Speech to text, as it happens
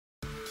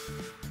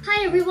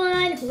Hi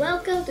everyone!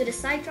 Welcome to the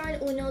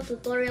Cytron Uno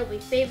tutorial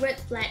with Favorite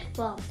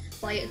platform.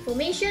 For your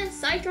information,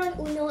 Cytron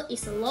Uno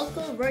is a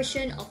local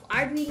version of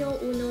Arduino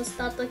Uno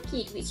starter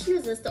kit which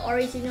uses the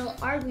original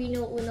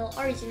Arduino Uno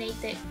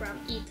originated from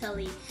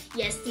Italy.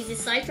 Yes, this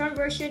is Cytron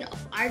version of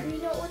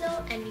Arduino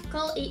Uno and we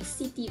call it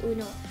City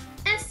Uno.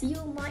 As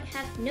you might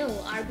have known,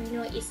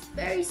 Arduino is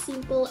very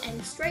simple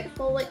and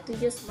straightforward to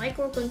use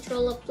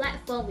microcontroller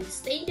platform with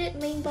standard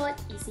mainboard,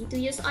 easy to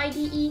use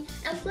IDE,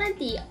 and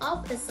plenty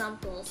of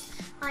examples.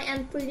 I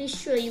am pretty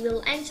sure you will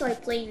enjoy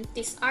playing with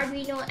this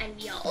Arduino and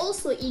we are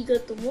also eager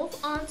to move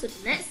on to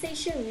the next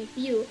session with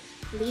you.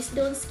 Please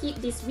don't skip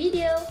this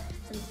video.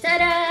 And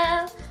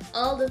ta-da!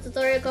 All the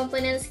tutorial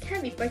components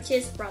can be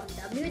purchased from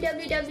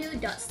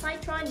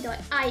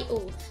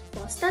www.cytron.io.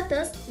 For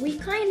starters, we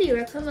kindly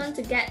recommend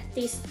to get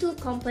these two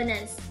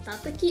components,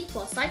 starter kit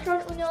for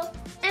Cytron Uno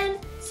and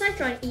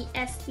Cytron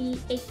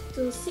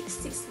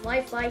ESP8266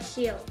 Wi-Fi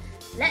shield.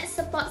 Let's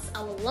support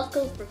our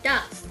local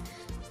products.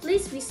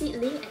 Please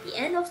visit link at the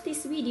end of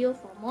this video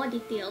for more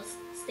details.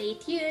 Stay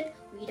tuned.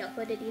 Without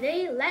further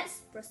delay,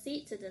 let's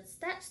proceed to the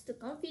steps to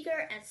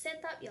configure and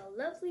set up your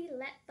lovely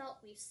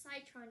laptop with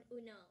Cytron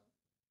Uno.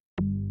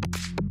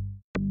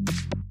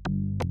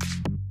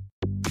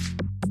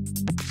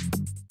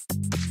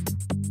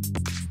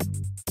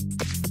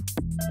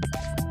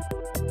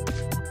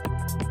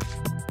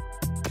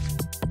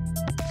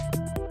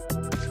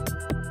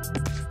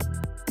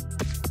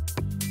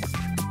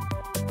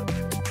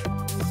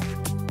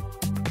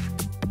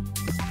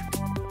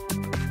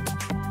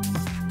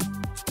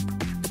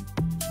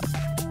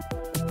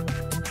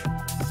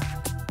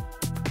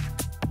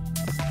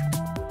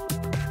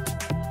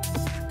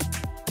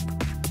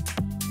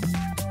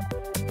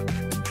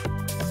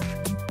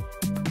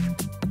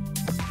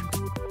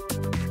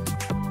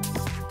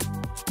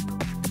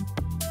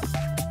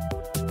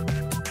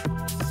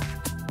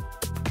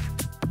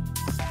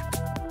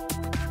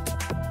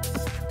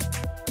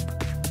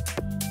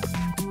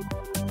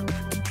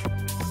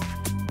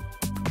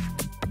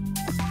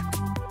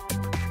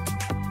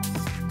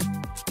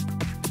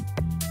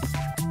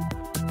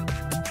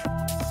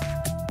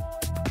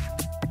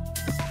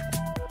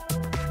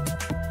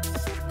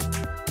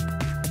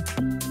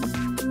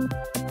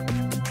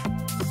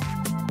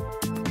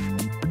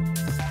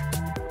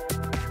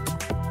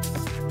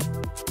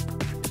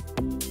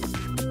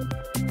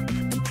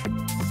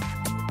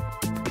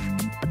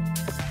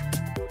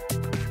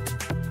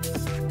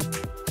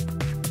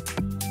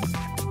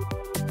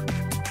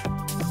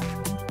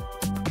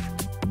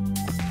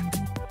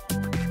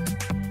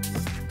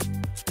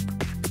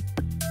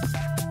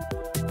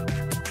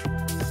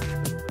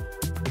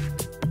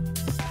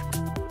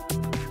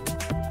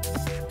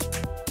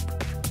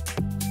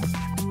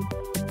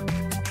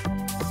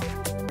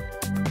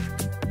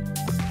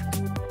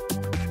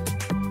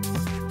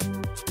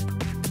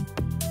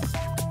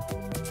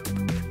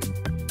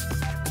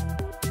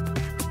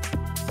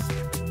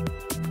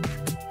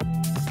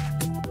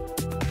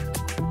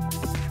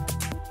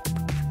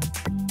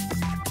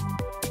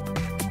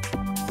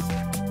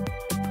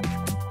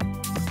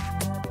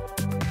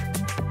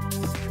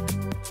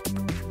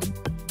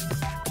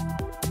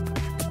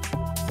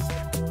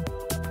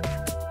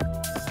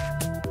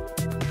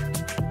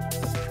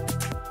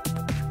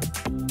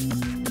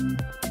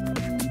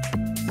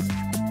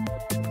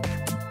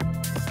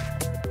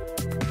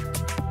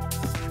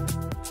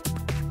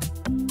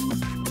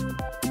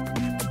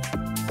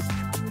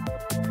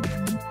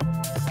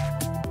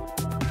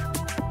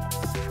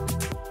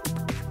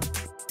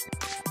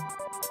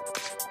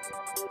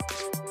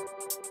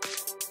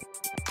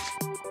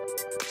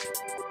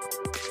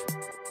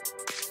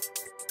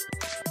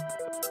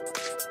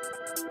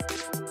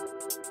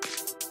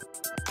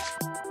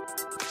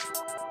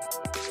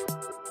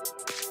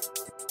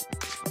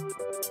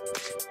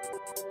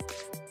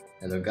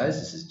 Hello guys,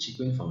 this is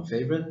Cytron from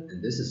Favoriot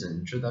and this is an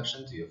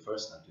introduction to your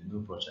first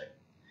Arduino project.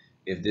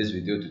 If this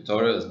video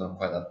tutorial is not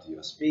quite up to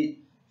your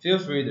speed, feel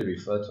free to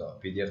refer to our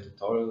PDF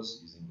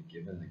tutorials using the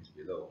given links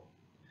below.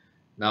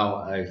 Now,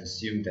 I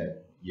assume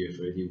that you've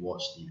already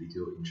watched the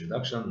video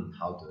introduction on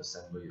how to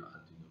assemble your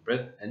Arduino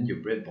bread and your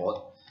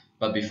breadboard,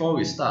 but before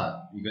we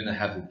start, we're going to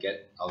have to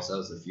get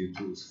ourselves a few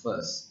tools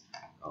first.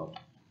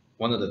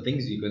 One of the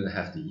things you're going to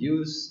have to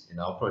use in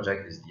our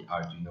project is the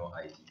Arduino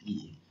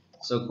IDE.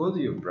 So go to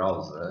your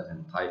browser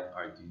and type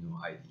Arduino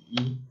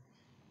IDE,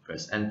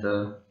 press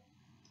enter,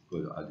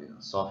 go to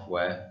Arduino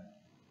software,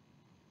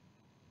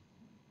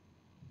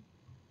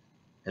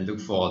 and look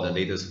for the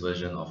latest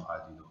version of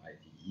Arduino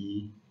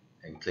IDE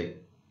and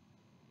click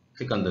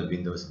on the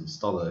Windows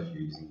installer if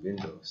you're using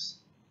Windows.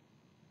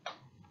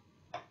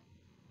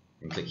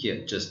 And click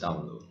here, just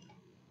download.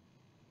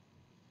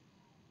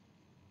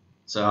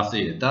 So after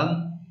you're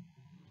done,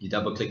 you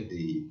double click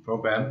the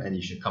program and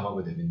you should come up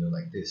with a window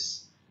like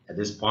this. At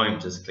this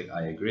point, just click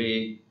I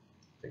agree,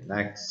 click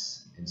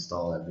next,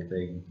 install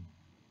everything,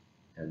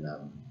 and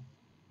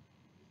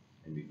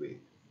we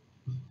wait.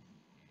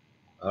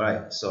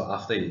 Alright, so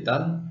after you're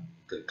done,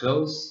 click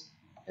close,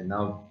 and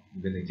now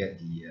you're gonna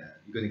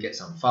get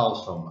some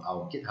files from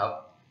our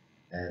GitHub.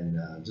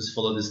 and just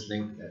follow this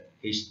link at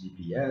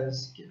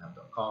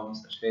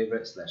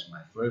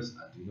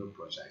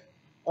https://github.com/favorite/my-first-Arduino-project,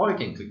 or you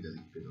can click the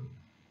link below.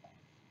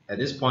 At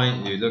this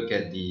point, you look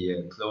at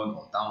the clone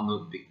or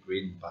download big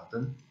green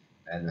button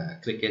and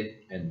click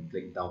it and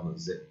click download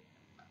zip,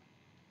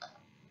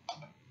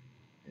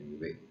 and you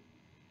wait.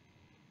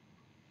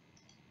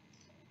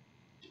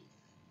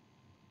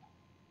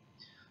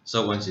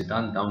 So once you're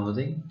done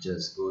downloading,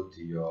 just go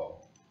to your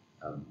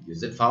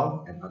zip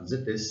file and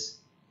unzip this,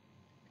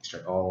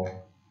 extract all,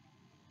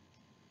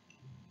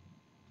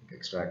 click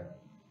extract,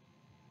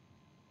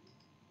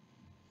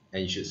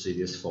 and you should see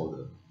this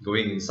folder.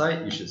 Going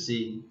inside, you should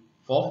see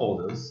 4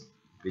 folders,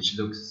 which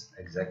looks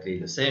exactly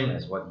the same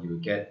as what you will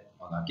get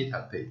on our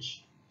GitHub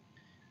page.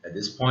 At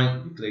this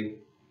point, you click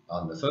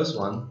on the first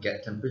one,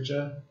 get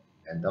temperature,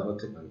 and double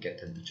click on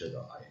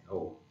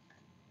gettemperature.ino.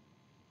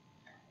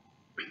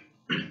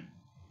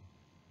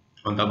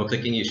 On double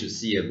clicking, you should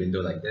see a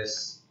window like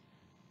this,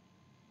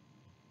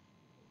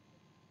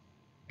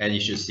 and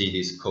you should see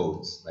these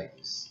codes like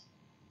this.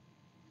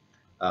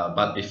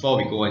 But before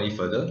we go any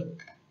further,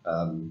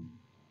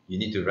 you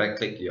need to right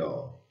click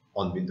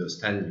on Windows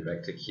 10, you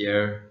right click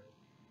here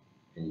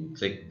and you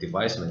click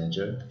Device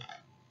Manager,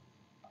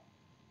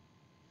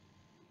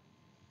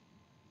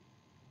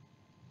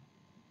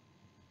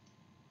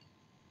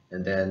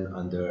 and then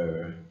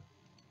under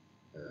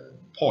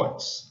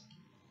ports,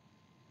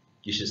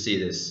 you should see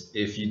this.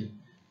 If you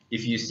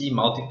see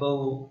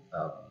multiple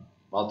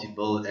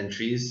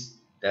entries,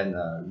 then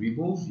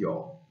remove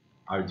your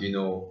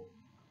Arduino,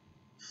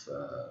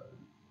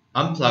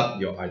 unplug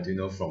your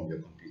Arduino from your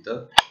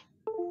computer,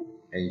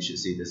 and you should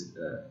see this.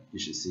 You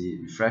should see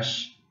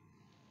refresh,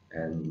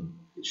 and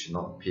it should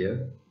not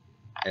appear.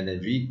 And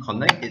then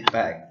reconnect it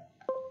back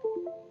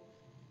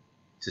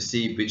to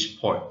see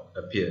which port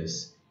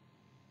appears.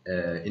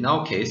 In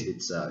our case,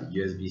 it's a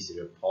USB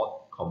serial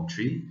port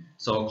COM3.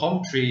 So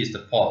COM3 is the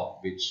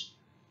port which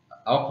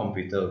our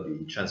computer will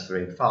be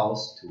transferring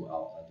files to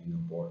our Arduino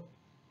board.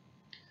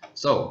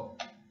 So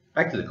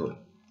back to the code.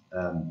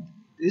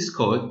 This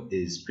code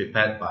is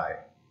prepared by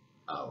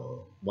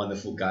our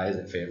wonderful guys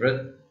at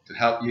Favoriot to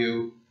help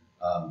you,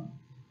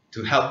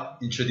 to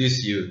help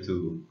introduce you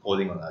to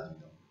coding on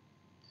Arduino.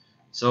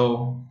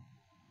 So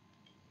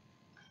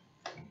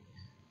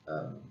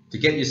to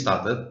get you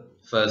started,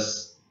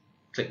 first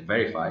click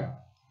verify.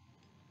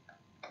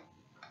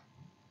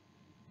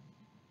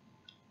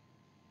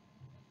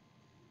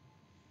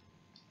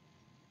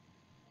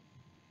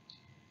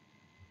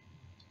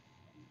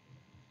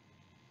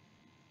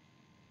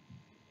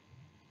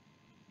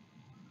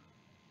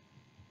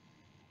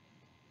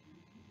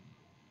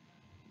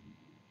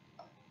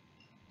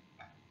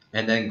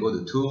 And then go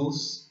to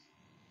Tools,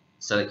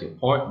 select your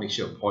port, make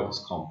sure your port is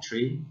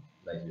COM3,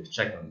 like you've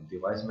checked on the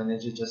Device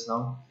Manager just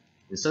now.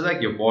 And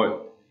select your board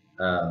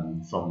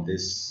from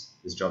this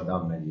drop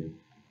down menu.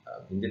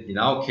 In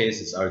our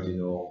case, it's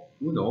Arduino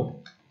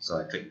Uno, so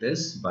I click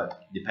this,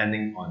 but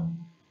depending on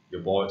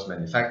your board's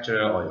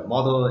manufacturer or your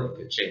model, it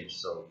could change.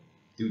 So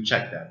do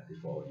check that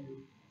before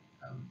you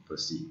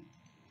proceed.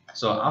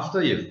 So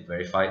after you've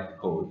verified the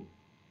code,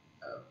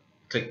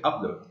 click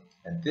Upload,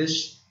 and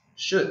this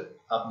should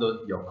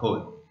upload your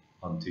code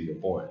onto your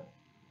board.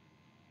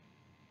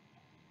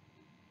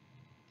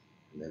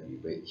 And then we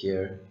wait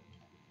here,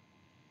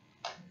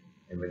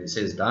 and when it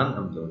says done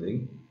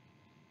uploading,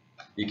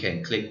 you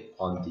can click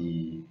on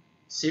the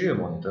serial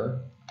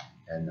monitor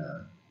and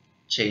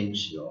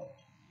change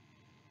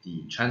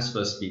the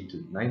transfer speed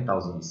to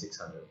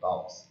 9,600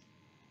 baud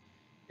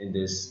in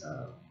this,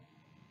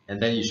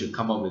 and then you should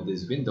come up with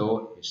this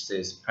window which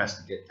says press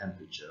to get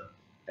temperature,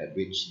 at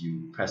which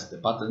you press the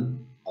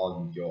button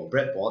on your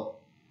breadboard,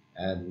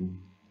 and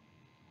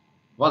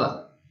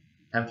voila,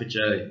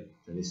 temperature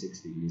 26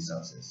 degrees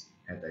Celsius.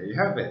 And there you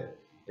have it.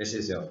 This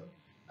is your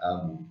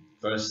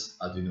first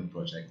Arduino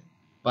project.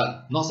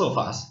 But not so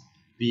fast.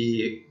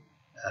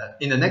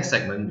 In the next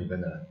segment, we're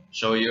going to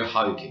show you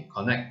how you can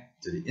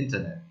connect to the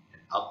internet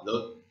and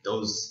upload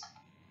those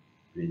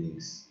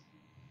readings.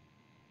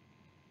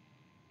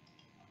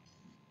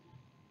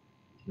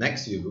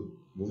 Next, we're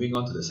moving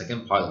on to the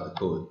second part of the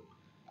code.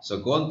 So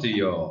go on to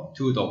your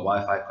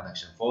 2.wifi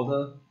connection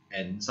folder,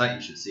 and inside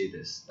you should see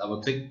this.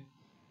 Double click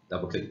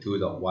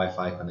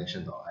 2.wifi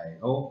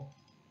connection.io,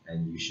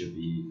 and you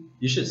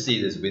should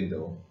see this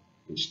window,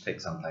 which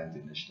takes some time to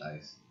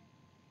initialize.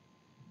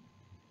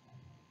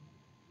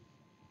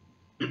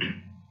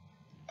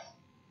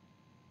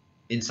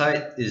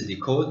 Inside is the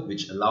code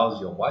which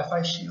allows your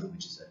Wi-Fi shield,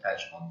 which is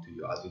attached onto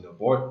your Arduino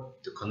board,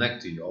 to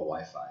connect to your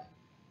Wi-Fi.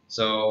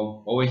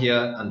 So over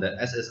here under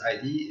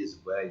SSID is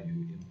where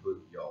you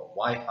input your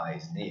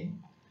Wi-Fi's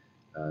name.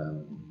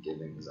 Give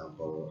an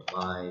example,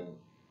 my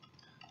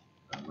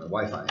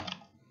Wi-Fi,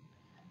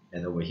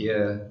 and over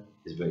here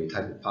is where you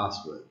type the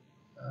password,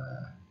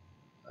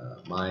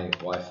 my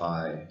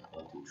Wi-Fi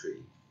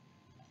 123.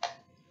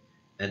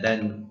 And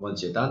then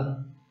once you're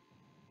done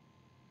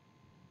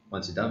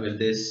with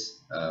this,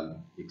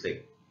 you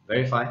click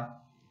verify.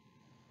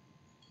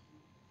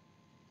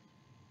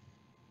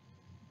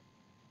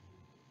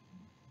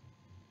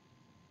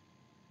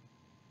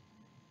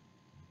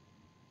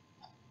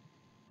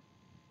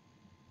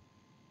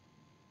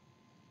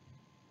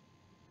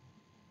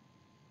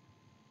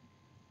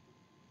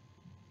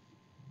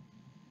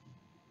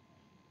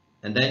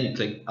 and then you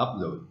click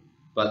upload.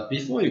 But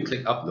before you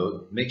click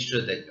upload, make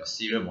sure that your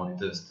serial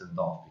monitor is turned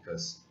off,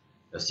 because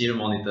your serial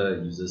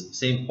monitor uses the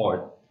same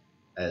port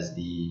as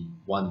the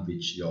one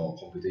which your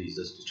computer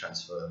uses to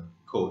transfer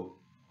code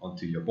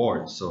onto your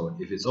board. So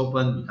if it's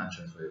open, you can't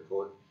transfer your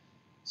code.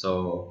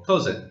 So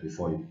close it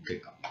before you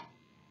click upload.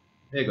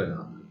 There you go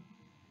now.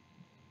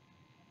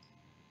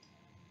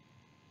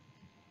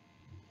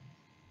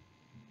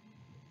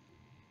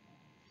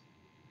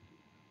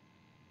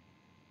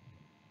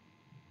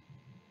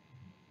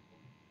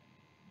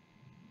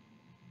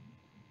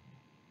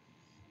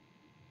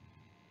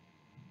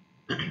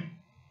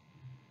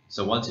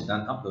 So once you're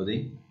done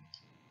uploading,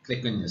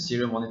 click on your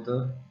serial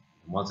monitor,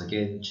 and once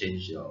again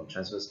change your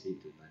transfer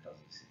speed to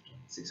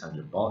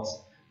 9600 baud,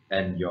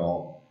 and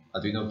your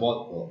Arduino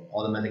board will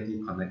automatically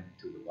connect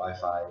to the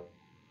Wi-Fi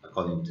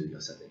according to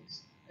your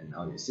settings. And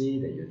now you see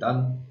that you're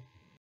done,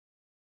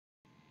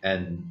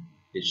 and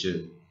it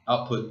should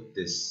output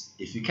this.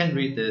 If you can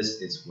read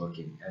this, it's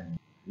working. And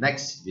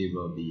next we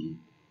will be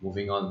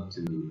moving on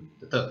to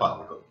the third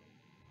part of the code.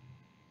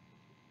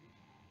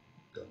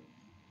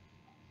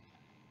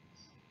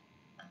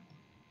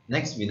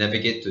 Next, we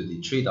navigate to the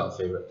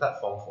 3.favorite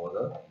platform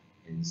folder.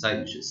 Inside,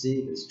 you should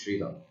see this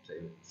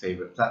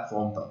 3.favorite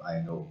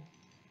platform.ino.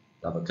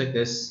 Double click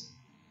this.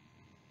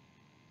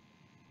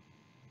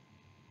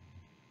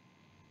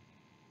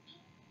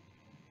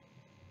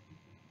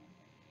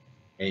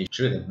 And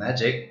through the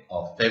magic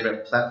of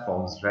Favorite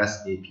Platform's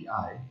REST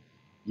API,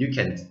 you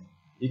can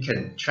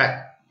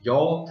track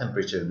your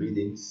temperature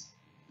readings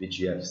which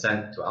you have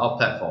sent to our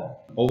platform.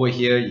 Over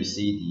here, you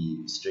see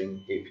the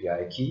string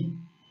API key,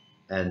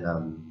 and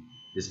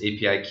this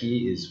API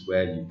key is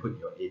where you put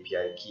your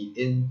API key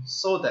in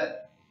so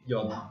that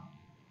your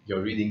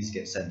readings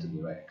get sent to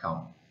the right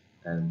account.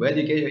 And where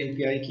do you get your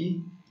API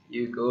key?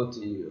 You go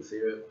to your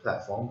favorite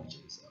platform, which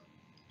is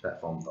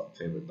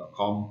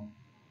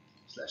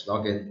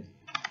platform.favorite.com/login.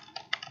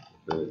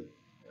 Put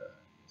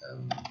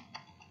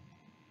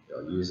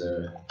your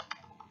user,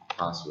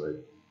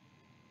 password,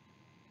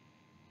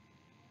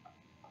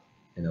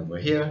 and over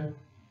here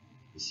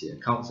you see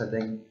account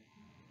setting,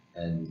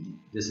 and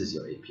this is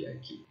your API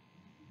key.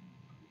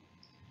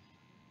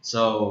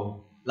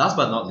 So last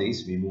but not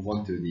least, we move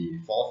on to the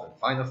fourth and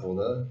final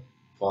folder,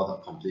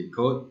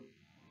 for.completecode,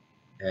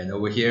 and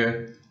over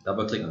here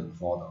double click on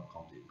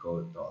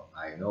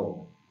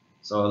for.completecode.ino.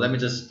 So let me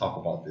just talk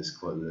about this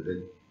code a little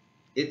bit.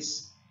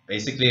 It's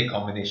basically a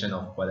combination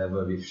of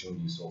whatever we've shown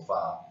you so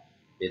far.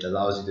 It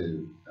allows you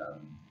to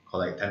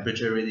collect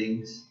temperature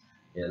readings,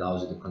 it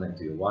allows you to connect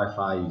to your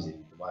Wi-Fi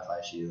using the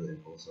Wi-Fi shield,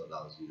 and also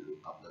allows you to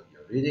upload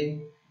your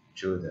reading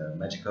through the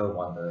magical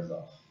wonders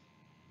of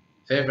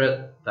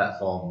Favorite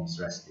Platform's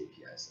REST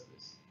API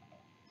service.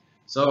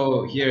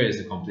 So here is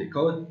the complete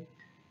code.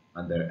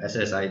 Under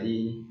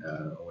SSID,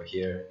 over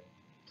here,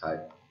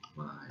 type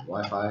my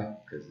Wi-Fi,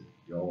 because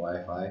it's your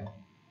Wi-Fi,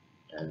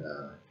 and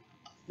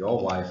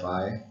your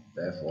Wi-Fi,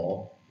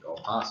 therefore your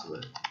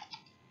password.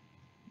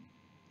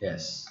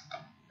 Yes,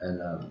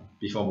 and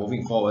before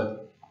moving forward,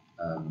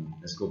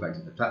 let's go back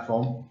to the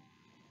platform.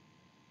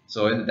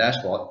 So in the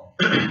dashboard,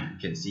 you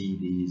can see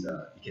these.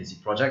 You can see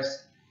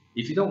projects.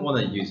 If you don't want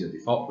to use your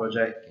default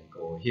project, you can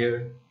go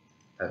here,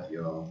 have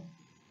your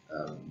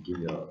give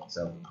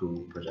yourself a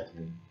cool project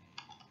name,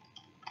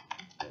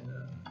 and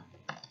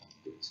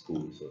it's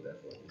cool, so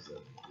therefore it's a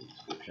cool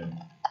description.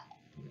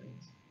 And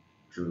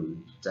true,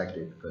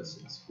 exactly, because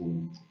it's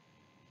cool,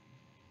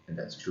 and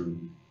that's true.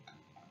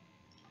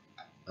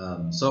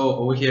 So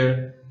over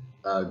here,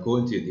 go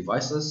into your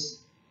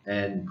devices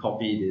and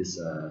copy this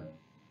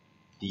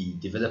the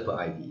developer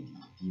ID,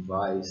 the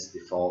device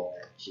default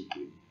at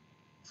Chiku,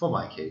 for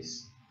my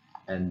case,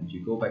 and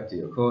you go back to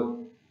your code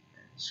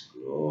and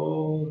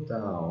scroll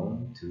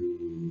down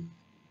to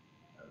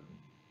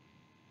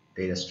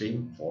data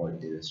stream, for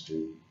data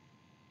stream,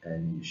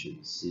 and you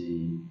should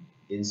see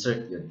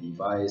insert your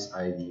device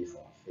ID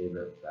from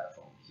favorite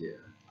platform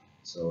here.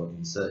 So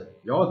insert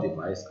your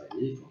device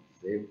ID from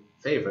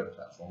favorite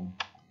platform.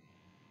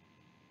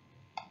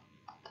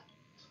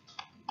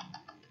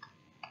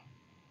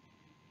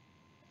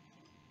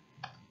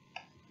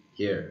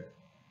 Here,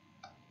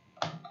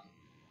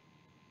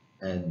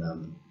 and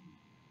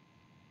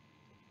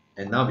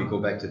now we go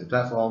back to the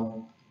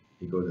platform.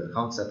 We go to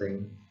account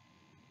setting,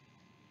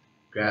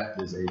 grab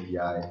this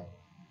API,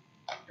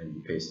 and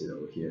you paste it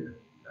over here.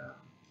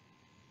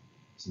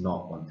 It's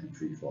not 1, 2,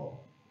 3, 4.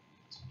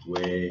 It's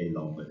way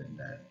longer than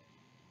that.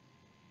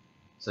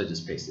 So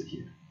just paste it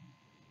here.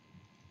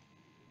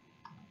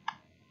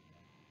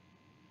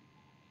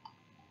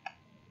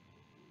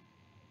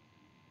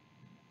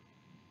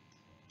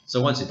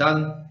 So once you're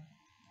done,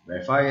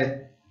 verify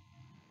it.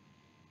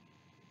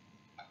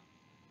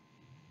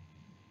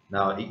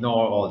 Now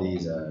ignore all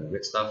these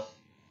red stuff,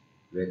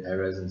 red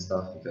errors and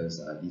stuff,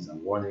 because these are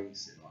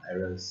warnings, not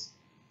errors.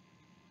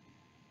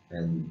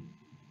 And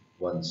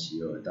once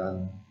you're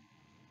done,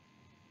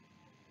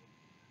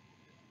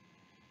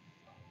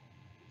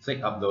 click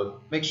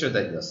upload. Make sure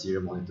that your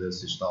serial monitor is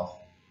switched off,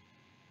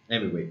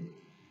 and we wait.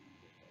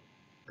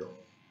 Go.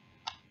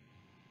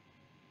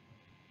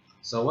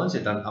 So once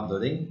you're done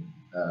uploading,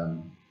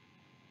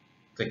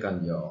 click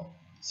on your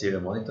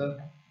serial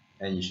monitor,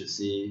 and you should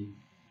see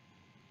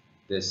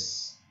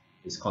this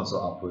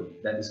console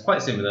output that is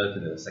quite similar to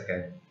the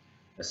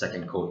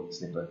second code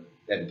snippet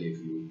that we gave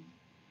you.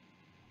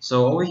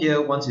 So over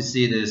here, once you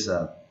see this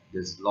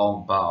this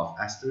long bar of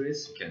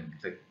asterisk, you can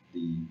click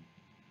the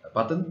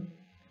button,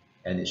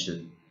 and it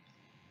should,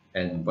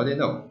 and what do you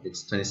know,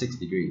 it's 26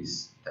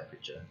 degrees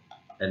temperature,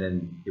 and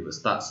then it will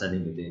start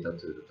sending the data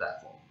to the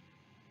platform.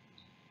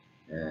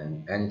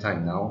 And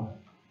anytime now,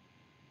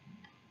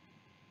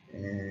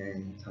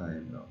 and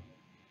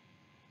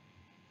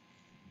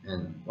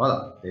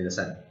voila, data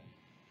sent.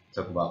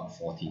 Took about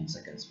 14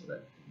 seconds for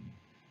that.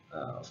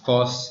 Of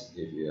course,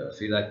 if you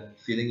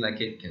feeling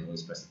like it, you can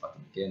always press the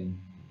button again.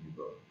 You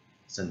will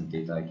send the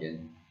data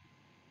again.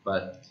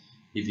 But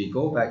if we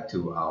go back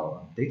to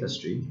our data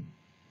stream,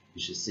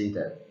 you should see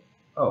that,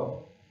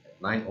 oh,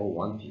 at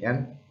 9:01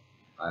 p.m.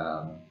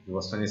 It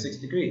was 26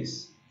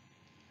 degrees,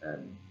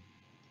 and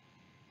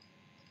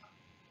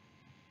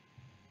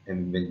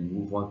when we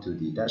move on to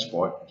the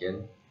dashboard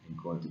again and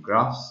go into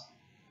graphs,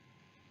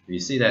 we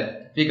see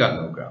that we got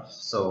no graphs.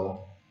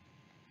 So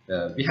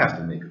we have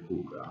to make a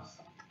cool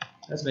graph.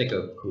 Let's make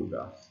a cool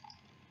graph.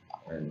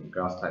 And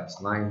graph type is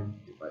 9,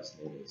 device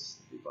name is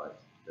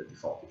the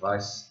default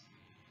device.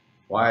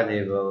 Y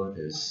label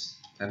is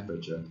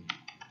temperature.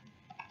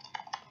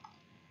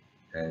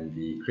 And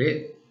we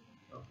create,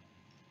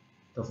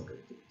 don't forget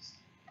to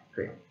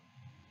create.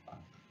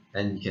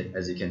 And you can,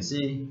 as you can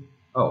see,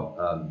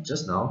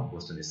 just now it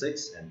was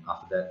 26, and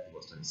after that it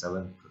was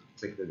 27.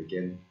 Click it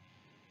again,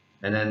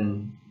 and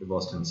then it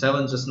was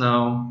 27 just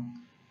now.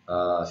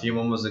 A few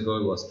moments ago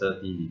it was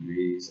 30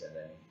 degrees, and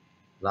then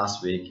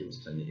last week it was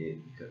 28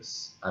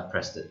 because I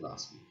pressed it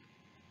last week.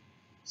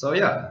 So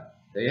yeah,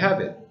 there you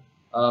have it.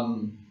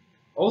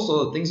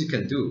 Also, things you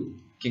can do,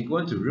 you can go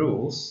into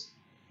rules,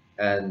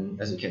 and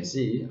as you can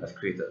see, I've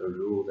created a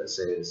rule that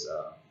says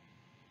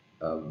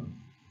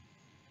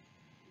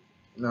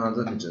no,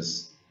 let me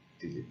just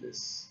delete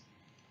this.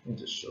 Let me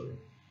just show you.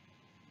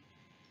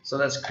 So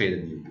let's create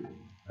a new rule,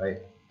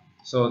 right?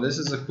 So this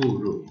is a cool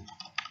rule,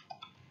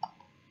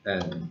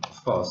 and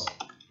of course,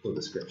 full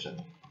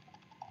description.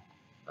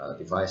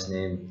 Device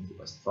name,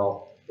 device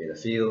default, data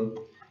field,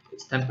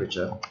 its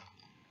temperature.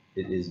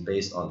 It is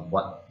based on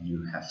what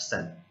you have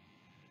sent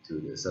to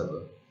the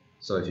server.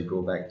 So if you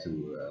go back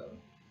to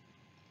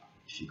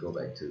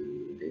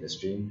data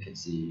stream, you can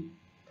see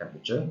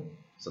temperature.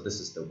 So this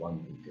is the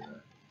one we're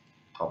gonna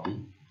copy.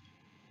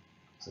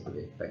 So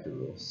okay, back to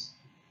rules.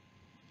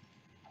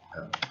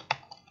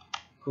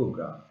 Cool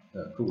graph,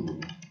 cool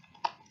rule,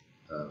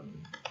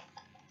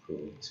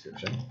 cool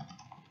description,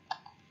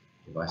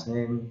 device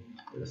name,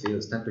 the field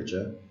is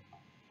temperature,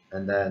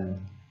 and then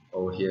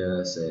over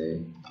here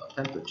say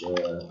temperature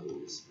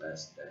is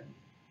less than,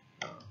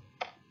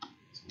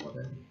 it's more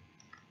than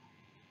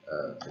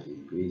 30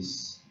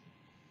 degrees.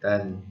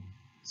 Then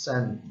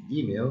send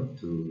email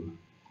to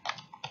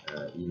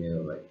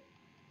email like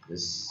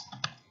this.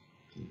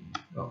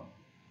 Oh,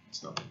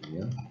 it's not my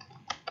email.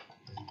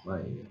 It's my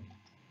email.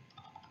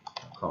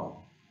 .com.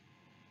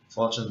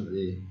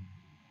 Fortunately,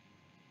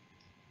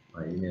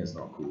 my email is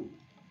not cool.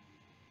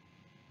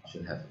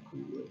 Should have a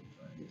cool word.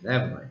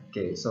 Never mind.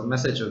 Okay, so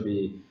message will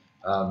be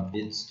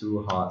it's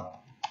too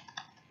hot.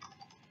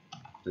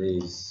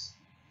 Please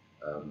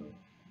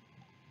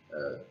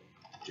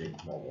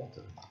drink more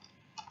water.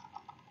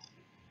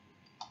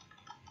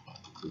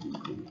 To be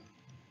cool.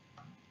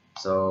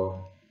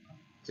 So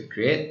to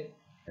create,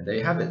 and there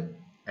you have it.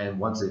 And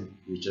once it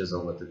reaches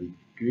over 30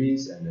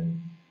 degrees, and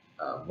then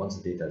once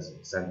the data is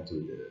sent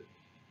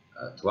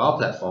to our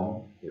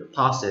platform, it will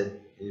pass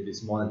it. If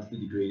it's more than 30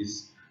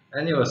 degrees,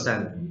 and it will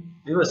send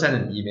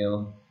an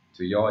email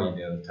to your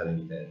email telling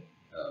you that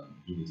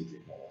you need to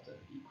drink more water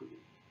equally.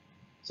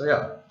 So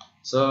yeah,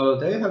 so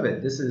there you have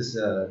it. This is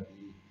the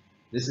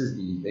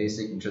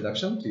basic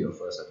introduction to your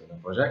first Arduino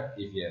project.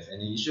 If you have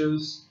any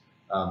issues,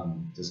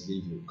 just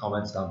leave your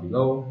comments down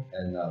below,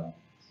 and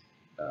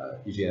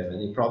if you have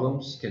any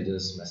problems, you can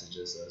just message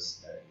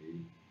us directly.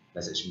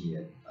 Message me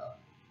at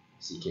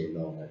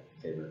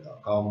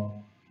cklong@favoriot.com,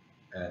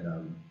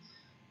 and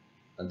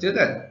until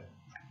then,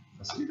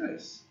 I'll see you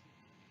guys.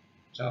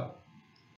 Ciao.